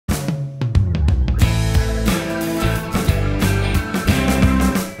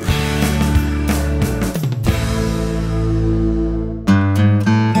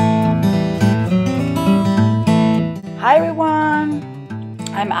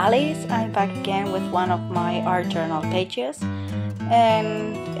I'm Alice. I'm back again with one of my art journal pages,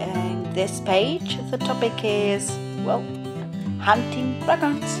 and in this page the topic is, well, hunting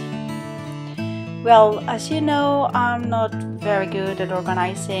dragons. Well, as you know, I'm not very good at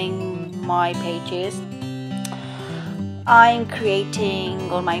organizing my pages. I'm creating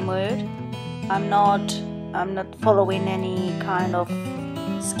on my mood. I'm not following any kind of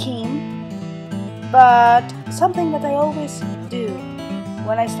scheme, but something that I always do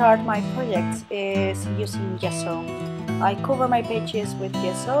when I start my projects is using gesso. I cover my pages with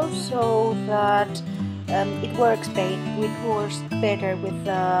gesso so that it works better with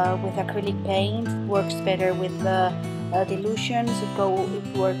acrylic paint, works better with dilutions, it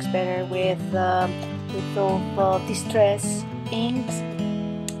works better with all distress inks.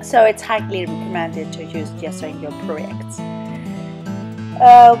 So it's highly recommended to use gesso in your projects.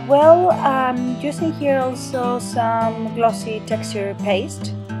 Well, I'm using here also some glossy texture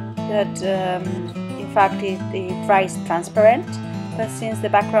paste that in fact it dries transparent, but since the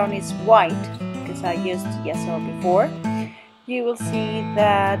background is white, because I used gesso before, you will see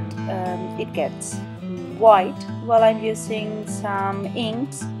that it gets white while I'm using some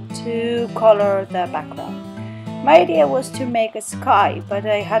inks to color the background. My idea was to make a sky, but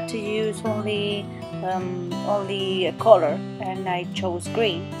I had to use only a color, and I chose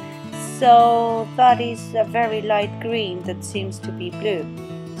green. So that is a very light green that seems to be blue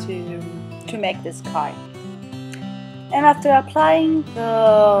to make the sky. And after applying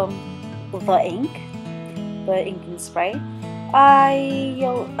the ink and spray,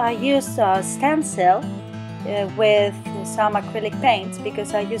 I use a stencil with some acrylic paints,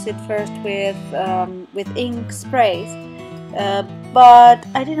 because I use it first with ink sprays, but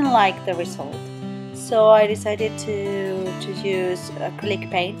I didn't like the result. So I decided to use acrylic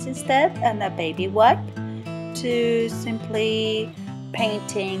paints instead and a baby wipe to simply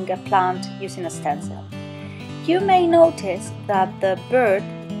painting a plant using a stencil. You may notice that the bird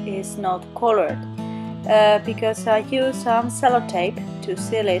is not colored because I used some sellotape to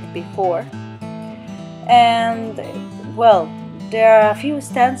seal it before. And well, there are a few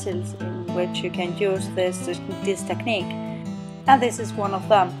stencils in which you can use this technique, and this is one of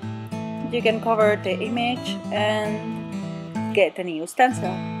them. You can cover the image and get a new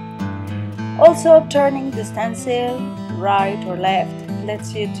stencil. Also, turning the stencil right or left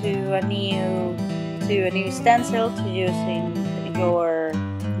lets you to a new stencil to use in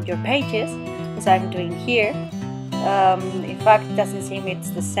your pages, as I'm doing here. In fact, it doesn't seem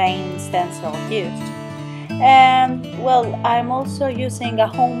it's the same stencil used. And well, I'm also using a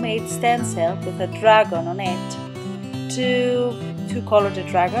homemade stencil with a dragon on it to color the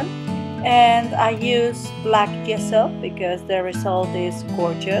dragon. And I use black gesso because the result is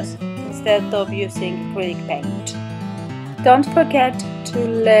gorgeous, instead of using acrylic paint. Don't forget to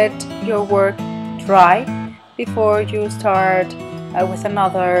let your work dry before you start with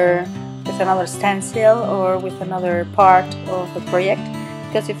another stencil or with another part of the project,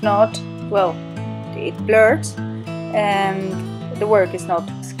 because if not, well, it blurs and the work is not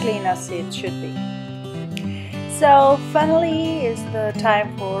as clean as it should be. So finally is the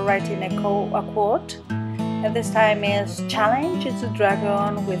time for writing a quote, and this time is challenge. It's a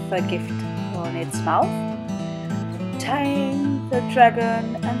dragon with a gift on its mouth. Tame the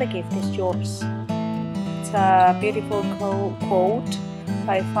dragon and the gift is yours. It's a beautiful quote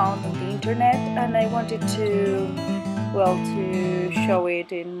I found on the internet, and I wanted to show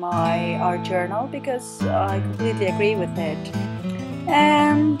it in my art journal because I completely agree with it.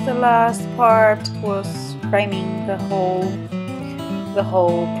 And the last part was framing the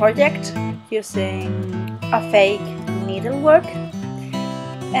whole project using a fake needlework.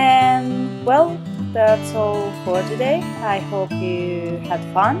 And well, that's all for today. I hope you had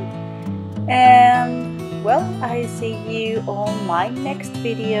fun, and well, I see you on my next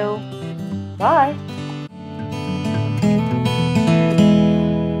video. Bye!